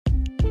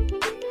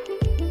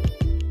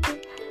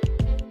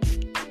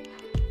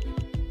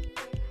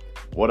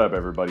What up,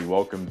 everybody?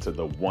 Welcome to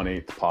the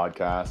 1/8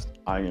 podcast.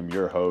 I am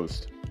your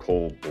host,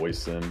 Cole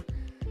Boyson.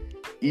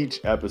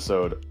 Each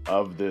episode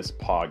of this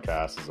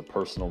podcast is a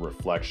personal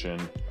reflection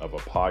of a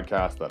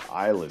podcast that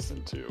I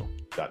listened to,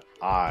 that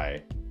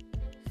I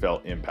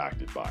felt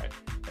impacted by,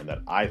 and that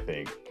I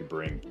think could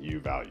bring you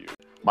value.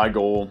 My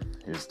goal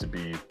is to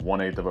be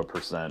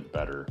 1/8%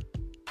 better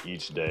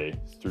each day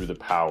through the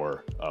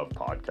power of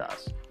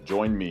podcasts.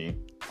 Join me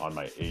on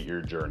my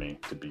 8-year journey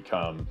to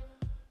become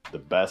the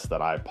best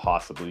that I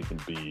possibly can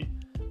be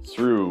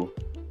through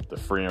the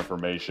free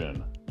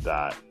information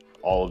that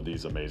all of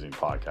these amazing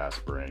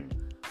podcasts bring.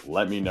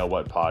 Let me know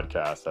what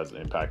podcast has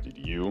impacted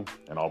you,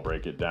 and I'll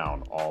break it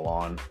down all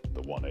on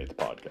the 1/8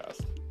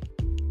 podcast.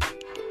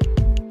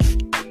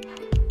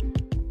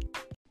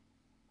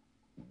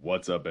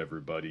 What's up,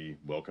 everybody?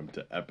 Welcome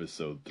to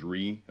episode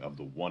 3 of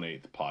the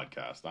 1/8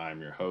 podcast.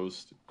 I'm your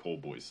host, Cole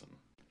Boyson.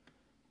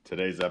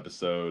 Today's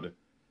episode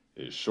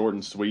is short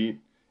and sweet.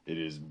 It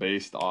is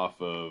based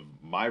off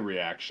of my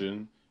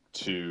reaction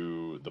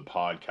to the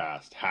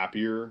podcast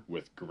Happier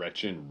with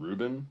Gretchen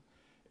Rubin.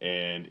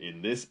 And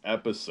in this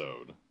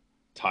episode,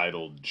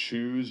 titled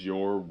Choose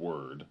Your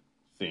Word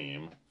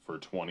theme for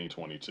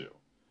 2022.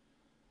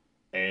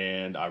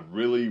 And I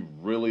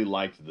really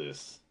liked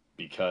this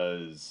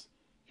because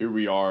here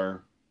we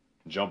are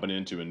jumping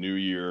into a new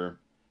year,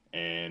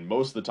 and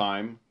most of the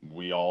time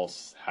we all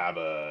have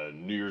a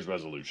New Year's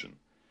resolution.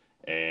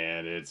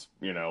 And it's,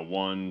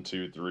 1,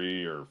 2,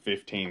 3, or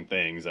 15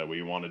 things that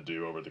we want to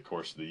do over the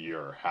course of the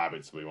year, or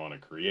habits we want to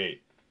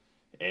create.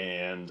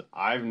 And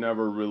I've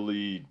never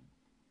really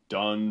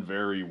done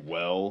very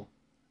well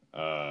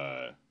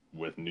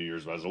with New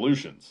Year's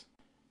resolutions.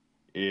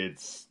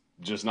 It's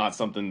just not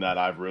something that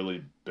I've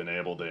really been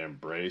able to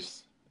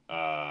embrace.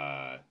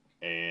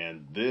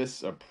 And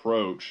this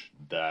approach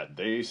that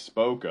they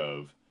spoke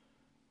of,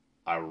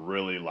 I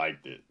really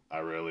liked it. I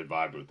really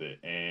vibed with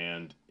it.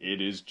 And it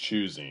is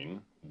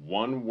choosing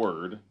one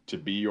word to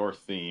be your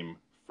theme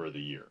for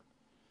the year.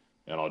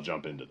 And I'll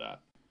jump into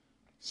that.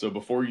 So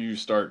before you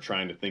start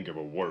trying to think of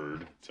a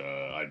word to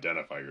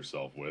identify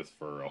yourself with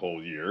for a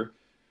whole year,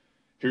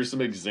 here's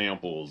some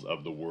examples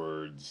of the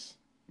words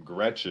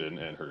Gretchen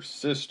and her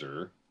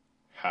sister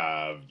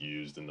have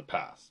used in the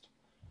past.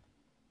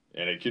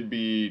 And it could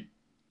be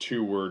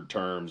 2-word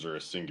terms or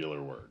a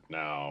singular word.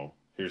 Now,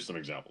 here's some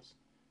examples.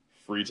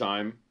 Free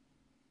time,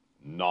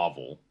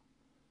 novel,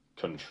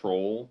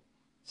 control,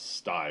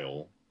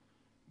 style,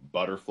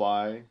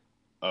 butterfly,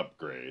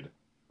 upgrade,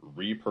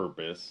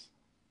 repurpose,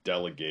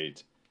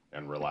 delegate,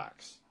 and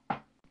relax.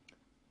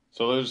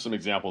 So those are some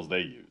examples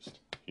they used.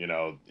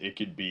 It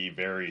could be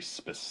very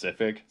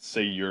specific.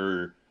 Say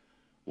you're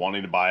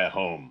wanting to buy a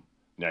home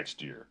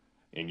next year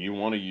and you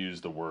want to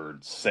use the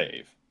word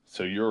save.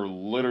 So you're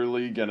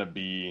literally going to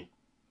be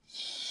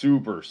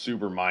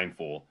super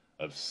mindful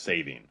of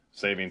saving.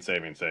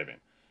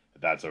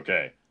 If that's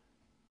okay,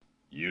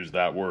 use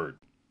that word.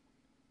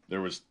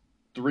 There was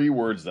 3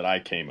 words that I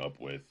came up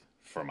with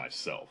for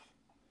myself.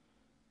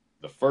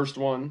 The first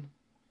one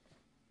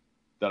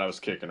that I was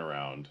kicking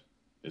around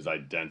is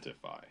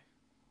identify.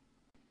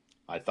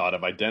 I thought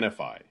of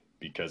identify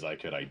because I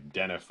could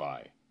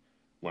identify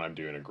when I'm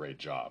doing a great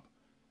job,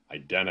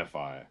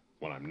 identify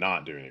when I'm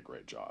not doing a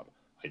great job,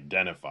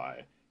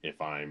 identify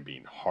if I'm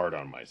being hard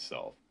on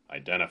myself,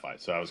 identify.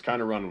 So I was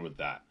kind of running with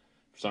that.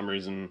 For some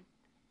reason,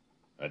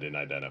 I didn't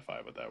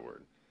identify with that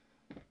word.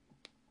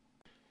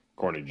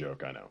 Corny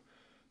joke, I know.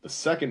 The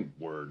second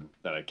word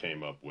that I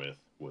came up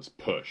with was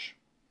push.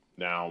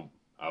 Now,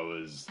 I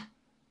was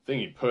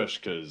thinking push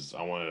because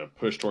I wanted to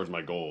push towards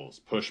my goals,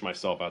 push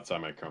myself outside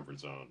my comfort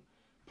zone,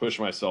 push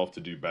myself to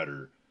do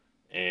better.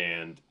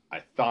 And I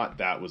thought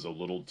that was a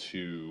little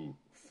too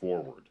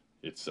forward.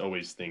 It's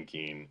always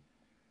thinking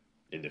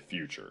in the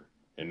future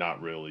and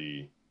not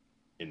really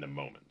in the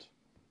moment.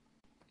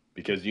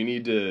 Because you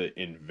need to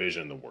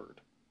envision the word.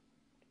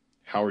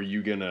 How are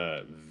you going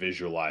to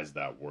visualize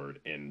that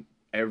word in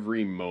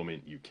every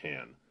moment you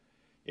can?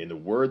 And the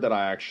word that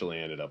I actually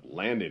ended up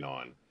landing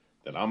on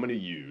that I'm going to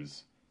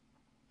use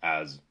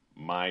as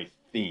my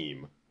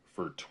theme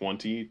for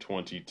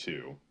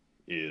 2022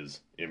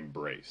 is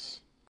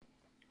embrace.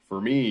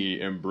 For me,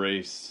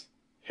 embrace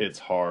hits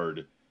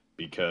hard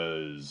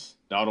because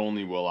not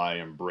only will I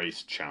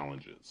embrace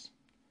challenges,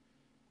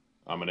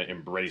 I'm going to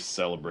embrace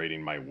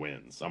celebrating my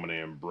wins. I'm going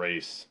to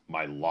embrace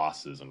my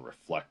losses and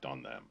reflect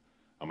on them.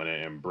 I'm going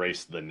to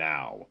embrace the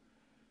now,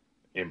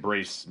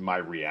 embrace my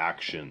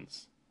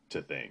reactions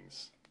to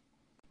things,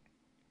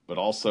 but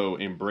also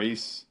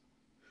embrace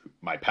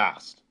my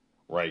past,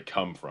 where I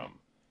come from,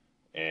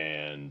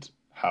 and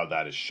how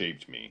that has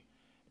shaped me,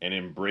 and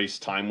embrace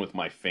time with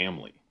my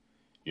family.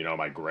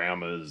 My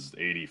grandma's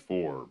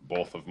 84.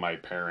 Both of my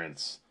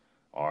parents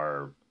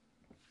are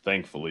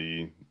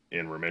thankfully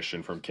in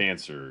remission from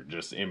cancer.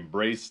 Just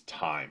embrace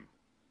time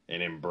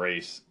and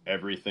embrace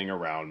everything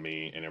around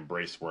me and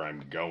embrace where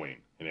I'm going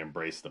and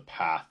embrace the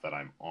path that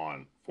I'm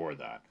on for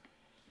that.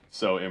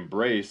 So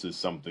embrace is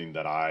something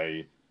that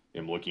I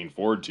am looking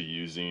forward to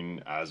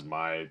using as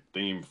my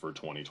theme for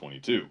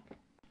 2022.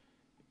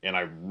 And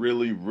I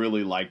really,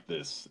 really like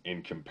this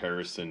in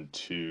comparison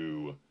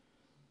to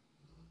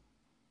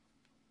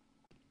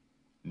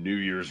New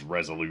Year's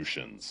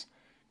resolutions.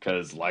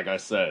 Because, like I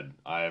said,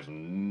 I have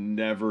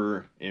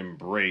never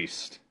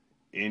embraced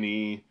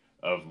any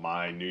of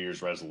my New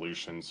Year's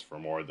resolutions for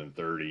more than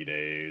 30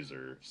 days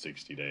or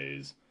 60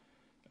 days.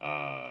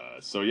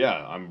 So,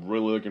 yeah, I'm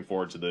really looking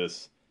forward to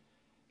this.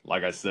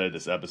 Like I said,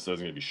 this episode is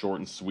going to be short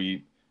and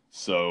sweet.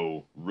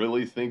 So,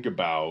 really think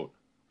about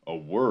a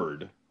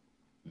word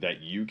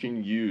that you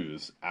can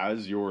use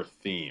as your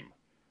theme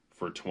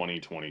for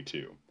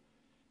 2022.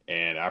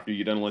 And after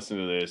you're done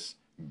listening to this,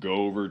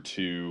 go over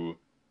to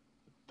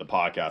the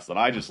podcast that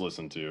I just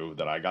listened to,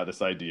 that I got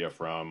this idea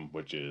from,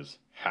 which is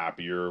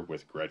Happier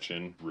with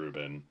Gretchen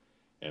Rubin.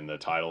 And the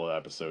title of the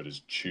episode is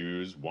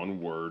Choose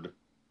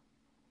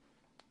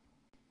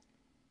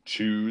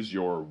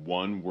Your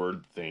One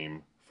Word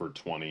Theme for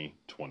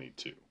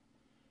 2022.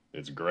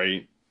 It's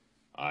great.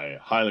 I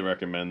highly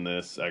recommend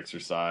this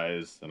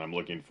exercise, and I'm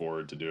looking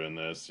forward to doing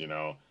this.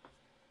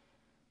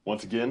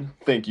 Once again,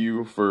 thank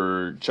you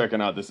for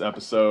checking out this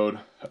episode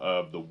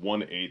of the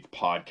 1/8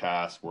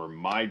 podcast, where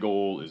my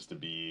goal is to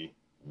be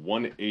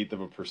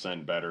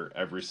 1/8% better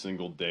every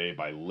single day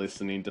by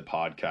listening to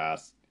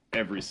podcasts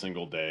every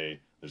single day.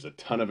 There's a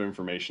ton of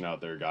information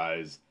out there,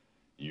 guys.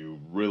 You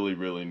really,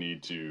 really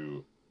need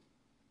to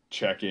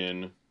check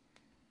in.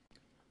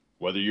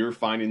 Whether you're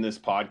finding this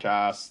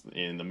podcast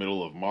in the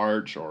middle of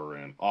March or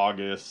in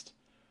August,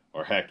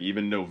 or heck,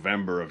 even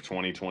November of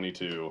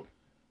 2022,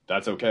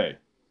 that's okay.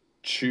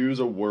 Choose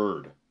a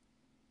word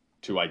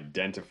to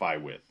identify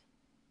with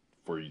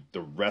for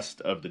the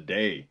rest of the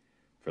day,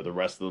 for the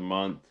rest of the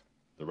month,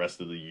 the rest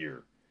of the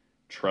year.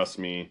 Trust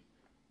me,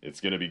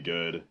 it's going to be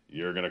good.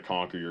 You're going to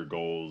conquer your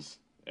goals.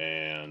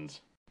 And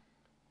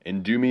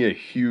do me a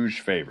huge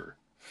favor.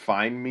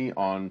 Find me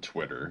on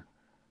Twitter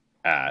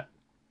at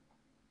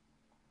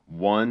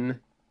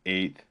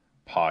 1/8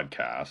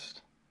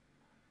 podcast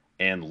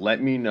and let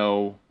me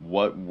know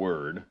what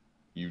word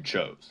you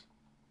chose.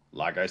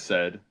 Like I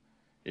said,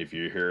 if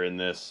you're hearing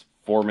this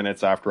 4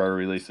 minutes after I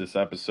release this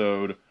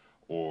episode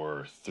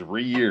or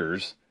 3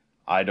 years,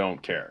 I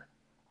don't care.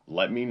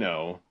 Let me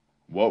know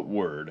what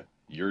word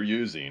you're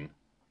using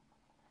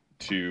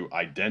to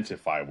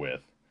identify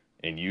with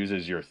and use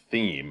as your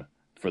theme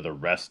for the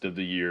rest of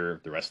the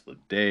year, the rest of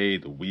the day,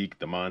 the week,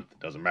 the month,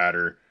 it doesn't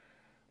matter.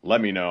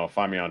 Let me know.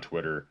 Find me on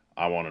Twitter.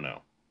 I want to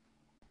know.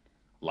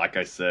 Like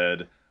I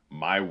said,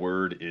 my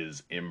word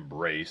is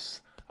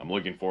embrace. I'm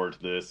looking forward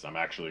to this. I'm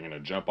actually going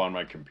to jump on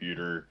my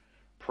computer,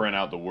 print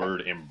out the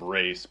word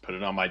embrace, put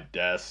it on my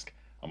desk.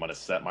 I'm going to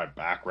set my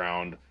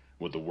background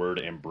with the word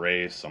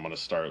embrace. I'm going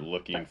to start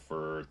looking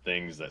for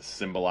things that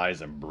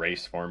symbolize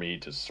embrace for me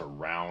to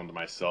surround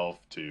myself,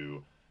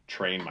 to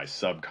train my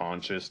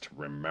subconscious to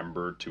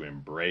remember to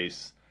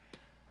embrace.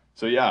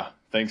 So yeah,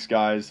 thanks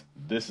guys.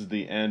 This is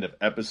the end of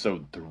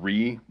episode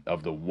 3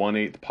 of the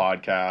 1/8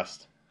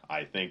 podcast.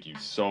 I thank you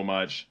so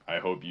much. I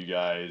hope you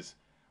guys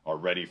are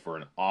ready for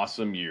an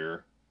awesome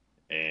year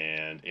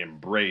and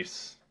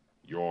embrace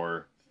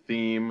your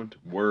themed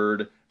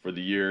word for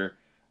the year.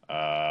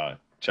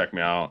 Check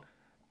me out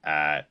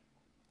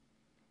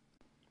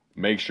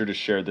make sure to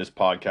share this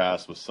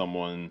podcast with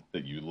someone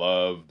that you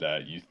love,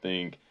 that you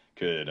think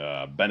could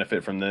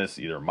benefit from this,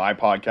 either my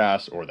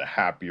podcast or the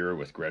Happier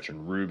with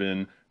Gretchen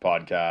Rubin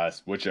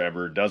podcast,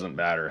 whichever. Doesn't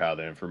matter how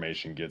the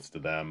information gets to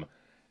them.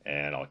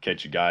 And I'll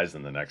catch you guys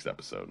in the next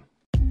episode.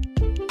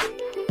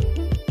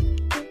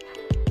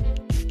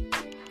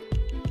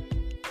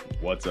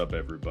 What's up,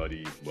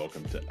 everybody?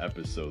 Welcome to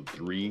episode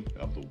 3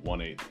 of the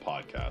 1/8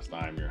 podcast.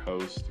 I am your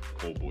host,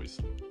 Cole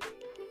Boyson.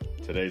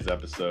 Today's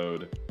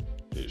episode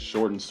is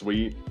short and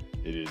sweet.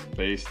 It is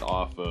based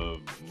off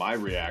of my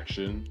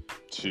reaction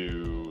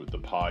to the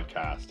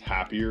podcast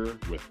Happier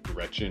with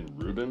Gretchen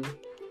Rubin.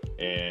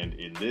 And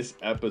in this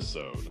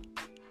episode,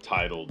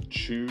 titled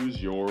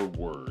Choose Your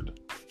Word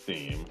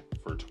theme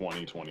for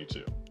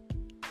 2022.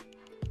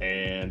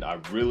 And I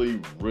really,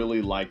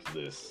 really liked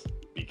this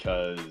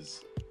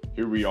because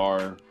here we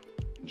are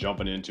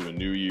jumping into a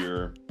new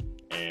year,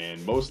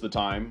 and most of the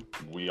time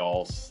we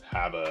all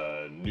have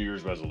a New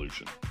Year's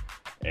resolution.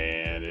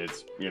 And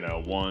it's,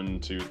 1,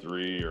 2,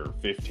 3, or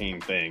 15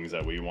 things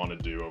that we want to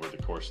do over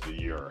the course of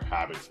the year, or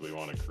habits we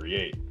want to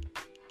create.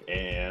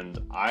 And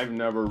I've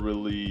never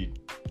really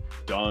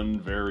done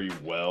very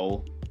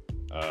well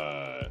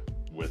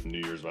with New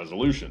Year's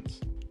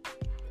resolutions.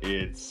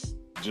 It's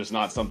just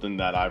not something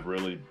that I've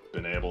really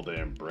been able to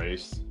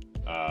embrace.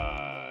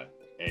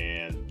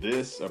 And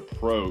this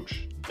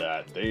approach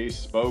that they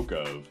spoke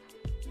of,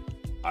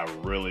 I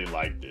really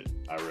liked it.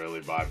 I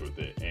really vibed with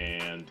it.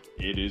 And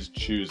it is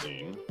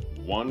choosing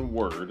one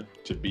word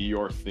to be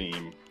your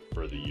theme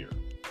for the year.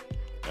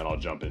 And I'll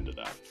jump into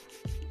that.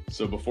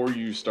 So before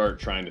you start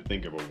trying to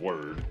think of a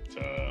word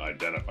to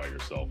identify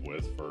yourself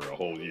with for a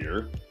whole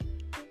year,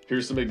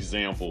 here's some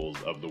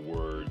examples of the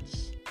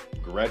words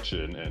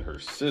Gretchen and her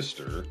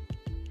sister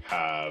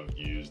have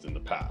used in the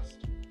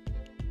past.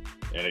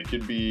 And it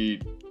could be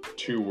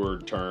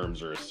 2-word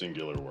terms or a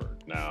singular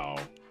word. Now,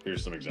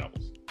 here's some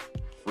examples.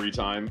 free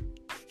time,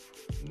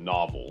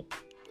 novel,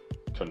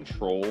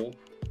 control,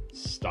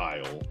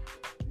 style,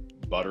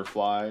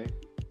 butterfly,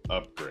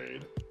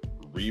 upgrade,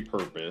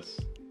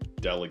 repurpose,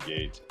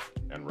 delegate,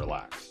 and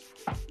relax.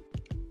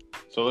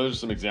 So those are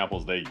some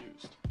examples they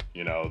used.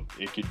 You know,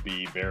 it could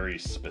be very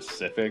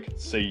specific.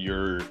 Say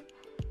you're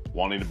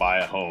wanting to buy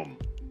a home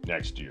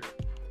next year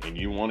and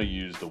you want to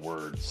use the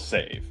word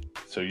save.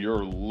 So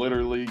you're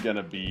literally going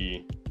to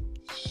be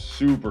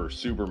super,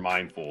 super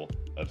mindful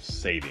of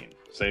saving.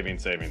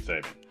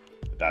 But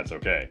that's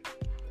okay.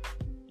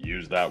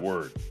 Use that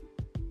word.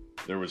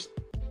 There was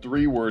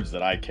 3 words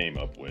that I came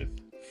up with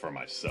for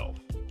myself.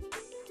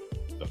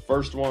 The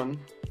first one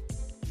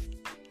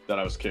that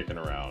I was kicking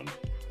around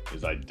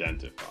is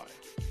identify.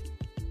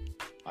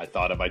 I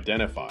thought of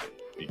identify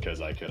because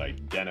I could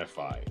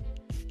identify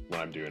when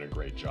I'm doing a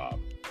great job.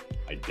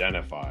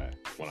 Identify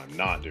when I'm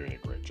not doing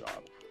a great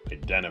job.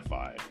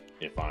 Identify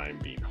if I'm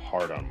being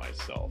hard on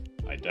myself.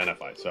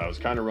 Identify. So I was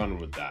kind of running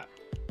with that.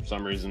 For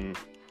some reason,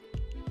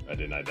 I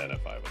didn't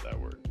identify with that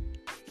word.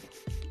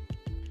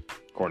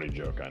 Corny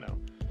joke, I know.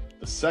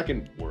 The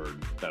second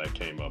word that I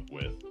came up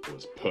with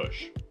was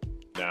push.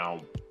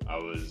 Now, I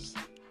was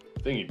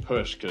thinking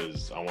push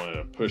because I wanted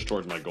to push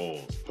towards my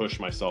goals, push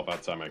myself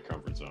outside my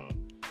comfort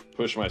zone,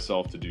 push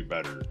myself to do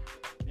better.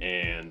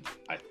 And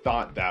I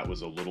thought that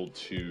was a little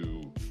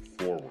too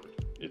forward.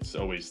 It's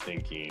always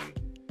thinking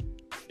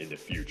in the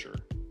future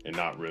and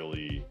not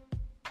really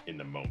in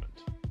the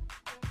moment.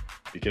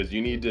 Because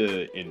you need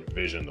to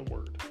envision the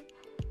word.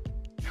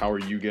 How are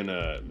you going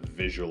to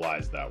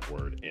visualize that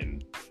word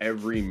in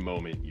every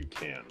moment you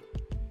can?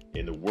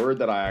 And the word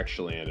that I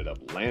actually ended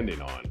up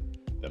landing on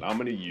that I'm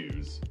going to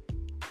use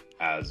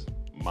as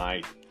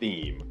my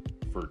theme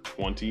for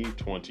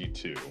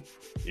 2022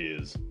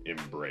 is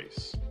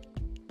embrace.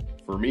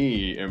 For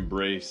me,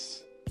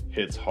 embrace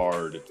hits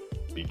hard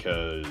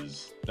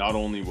because not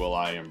only will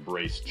I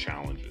embrace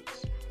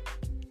challenges,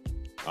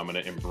 I'm going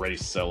to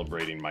embrace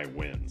celebrating my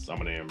wins. I'm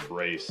going to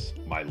embrace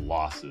my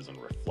losses and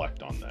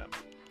reflect on them.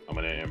 I'm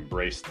going to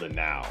embrace the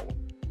now,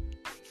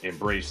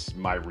 embrace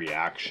my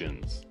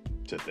reactions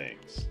to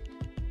things,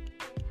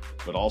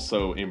 but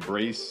also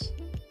embrace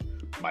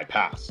my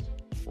past,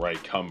 where I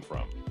come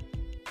from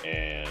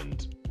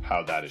and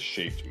how that has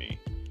shaped me,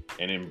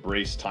 and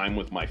embrace time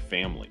with my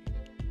family.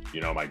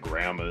 You know, my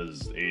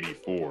grandma's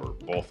 84.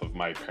 Both of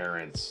my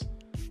parents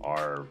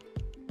are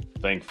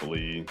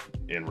thankfully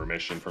in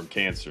remission from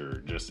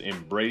cancer. Just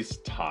embrace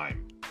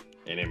time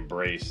and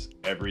embrace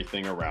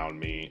everything around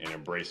me and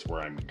embrace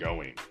where I'm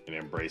going and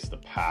embrace the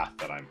path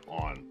that I'm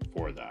on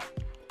for that.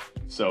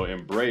 So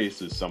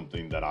embrace is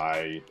something that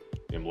I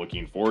am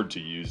looking forward to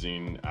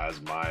using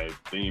as my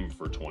theme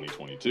for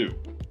 2022.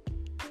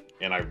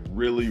 And I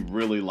really,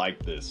 really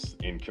like this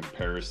in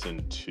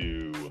comparison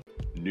to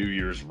New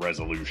Year's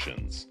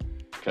resolutions.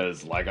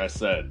 Because like I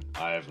said,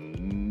 I have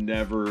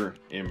never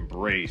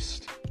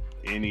embraced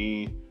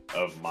any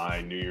of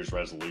my New Year's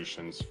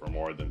resolutions for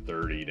more than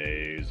 30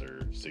 days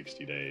or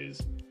 60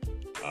 days.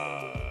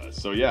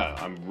 So yeah,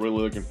 I'm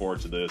really looking forward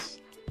to this.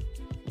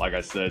 Like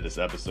I said, this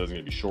episode is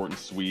going to be short and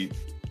sweet.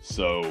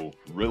 So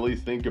really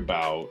think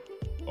about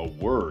a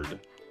word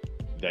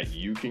that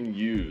you can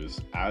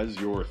use as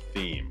your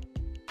theme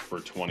for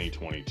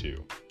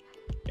 2022.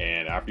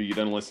 And after you're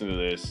done listening to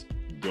this,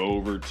 go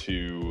over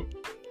to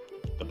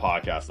the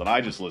podcast that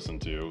I just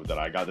listened to that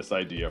I got this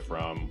idea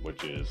from,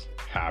 which is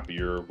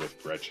Happier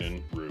with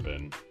Gretchen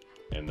Rubin.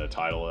 And the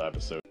title of the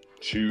episode,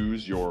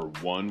 Choose Your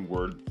One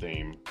Word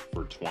Theme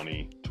for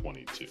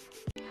 2022.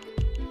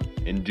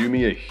 And do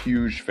me a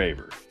huge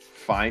favor.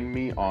 Find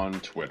me on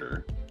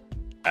Twitter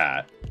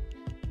at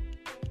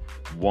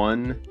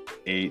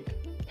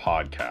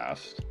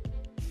 1/8podcast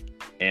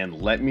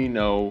and let me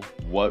know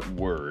what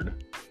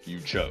word you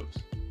chose.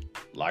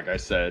 Like I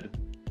said,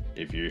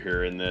 if you're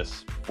hearing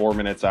this 4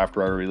 minutes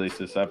after I release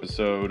this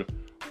episode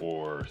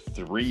or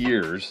 3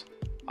 years,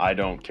 I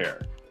don't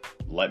care.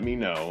 Let me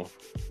know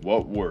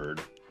what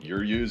word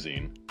you're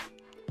using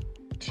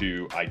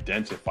to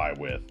identify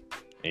with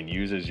and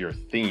use as your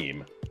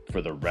theme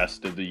for the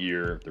rest of the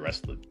year, the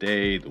rest of the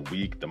day, the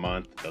week, the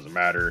month, doesn't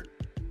matter.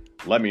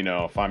 Let me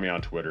know. Find me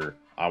on Twitter.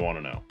 I want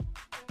to know.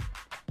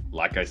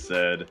 Like I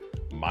said,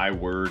 my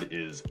word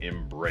is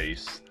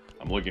embrace.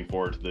 I'm looking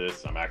forward to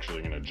this. I'm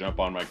actually going to jump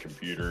on my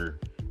computer,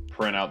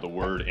 print out the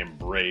word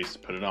embrace,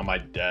 put it on my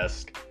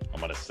desk. I'm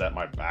going to set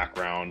my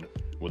background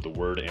with the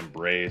word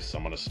embrace.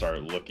 I'm going to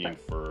start looking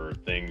for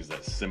things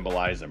that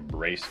symbolize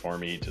embrace for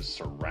me to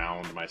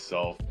surround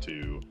myself,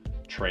 to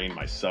train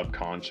my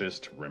subconscious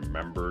to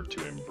remember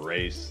to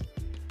embrace.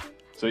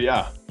 So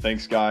yeah,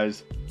 thanks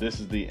guys.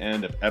 This is the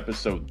end of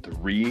episode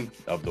 3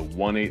 of the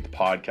 1/8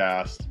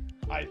 podcast.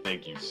 I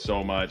thank you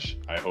so much.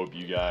 I hope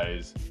you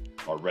guys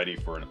are ready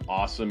for an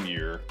awesome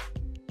year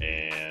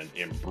and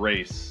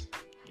embrace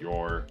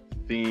your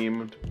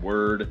themed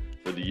word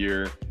for the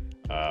year.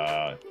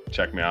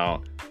 Check me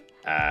out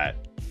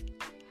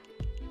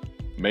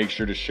make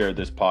sure to share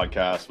this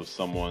podcast with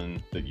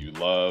someone that you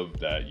love,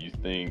 that you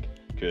think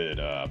could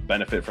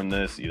benefit from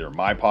this, either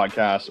my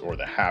podcast or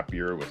the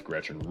Happier with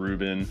Gretchen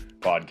Rubin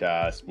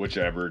podcast,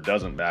 whichever.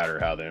 Doesn't matter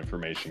how the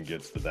information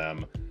gets to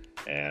them.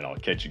 And I'll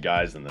catch you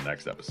guys in the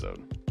next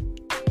episode.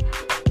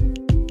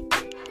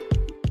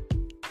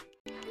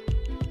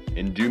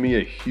 And do me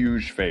a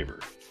huge favor.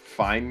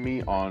 Find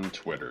me on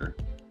Twitter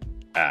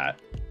at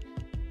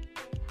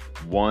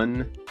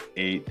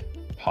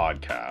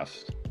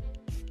 1/8podcast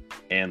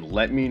and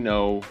let me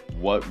know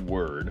what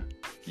word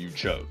you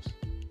chose.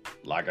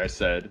 Like I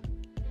said,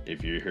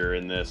 if you're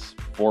hearing this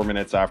 4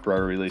 minutes after I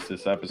release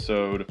this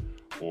episode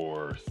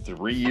or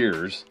 3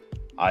 years,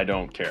 I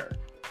don't care.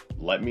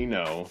 Let me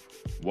know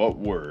what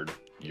word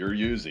you're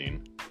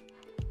using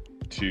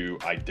to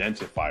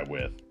identify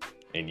with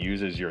and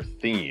use as your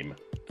theme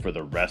for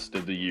the rest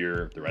of the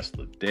year, the rest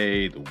of the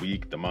day, the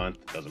week, the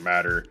month, doesn't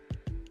matter.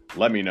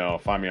 Let me know.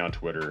 Find me on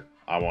Twitter.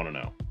 I want to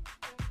know.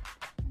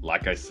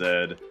 Like I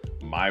said,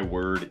 my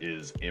word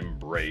is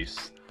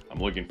embrace. I'm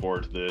looking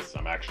forward to this.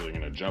 I'm actually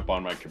going to jump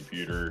on my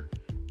computer,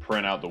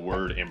 print out the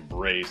word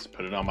embrace,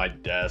 put it on my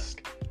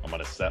desk. I'm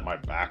going to set my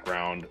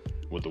background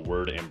with the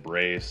word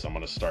embrace. I'm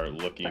going to start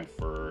looking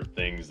for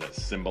things that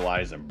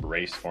symbolize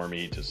embrace for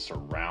me to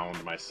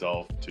surround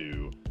myself,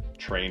 to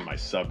train my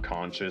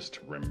subconscious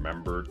to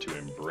remember to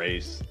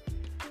embrace.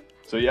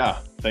 So yeah,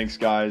 thanks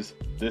guys.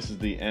 This is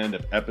the end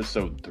of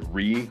episode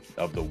 3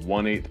 of the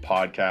 1/8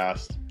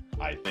 podcast.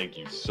 I thank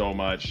you so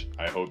much.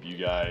 I hope you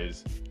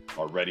guys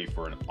are ready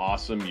for an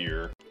awesome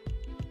year.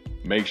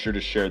 Make sure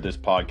to share this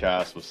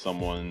podcast with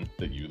someone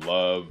that you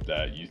love,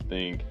 that you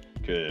think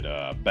could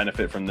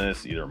benefit from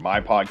this, either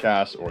my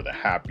podcast or the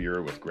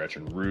Happier with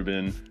Gretchen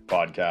Rubin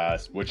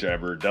podcast,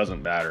 whichever.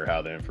 Doesn't matter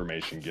how the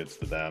information gets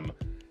to them.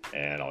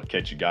 And I'll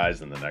catch you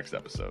guys in the next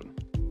episode.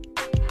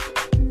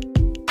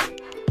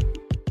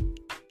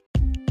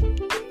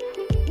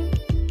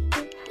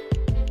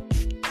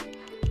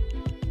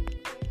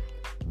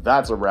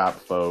 That's a wrap,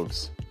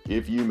 folks.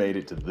 If you made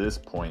it to this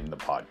point in the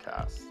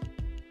podcast,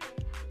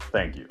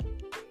 thank you.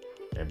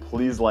 And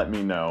please let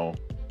me know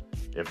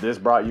if this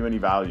brought you any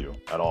value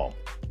at all.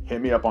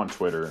 Hit me up on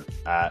Twitter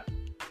at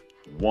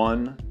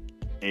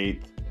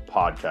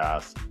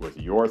 1/8podcast with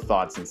your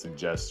thoughts and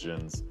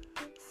suggestions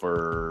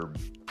for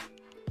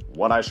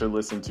what I should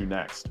listen to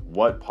next.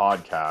 What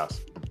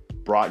podcast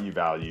brought you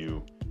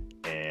value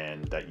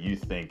and that you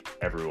think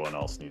everyone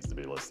else needs to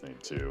be listening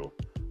to.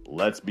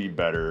 Let's be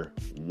better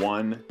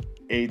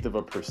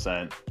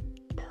 1/8%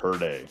 per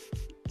day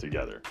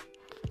together.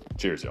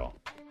 Cheers, y'all.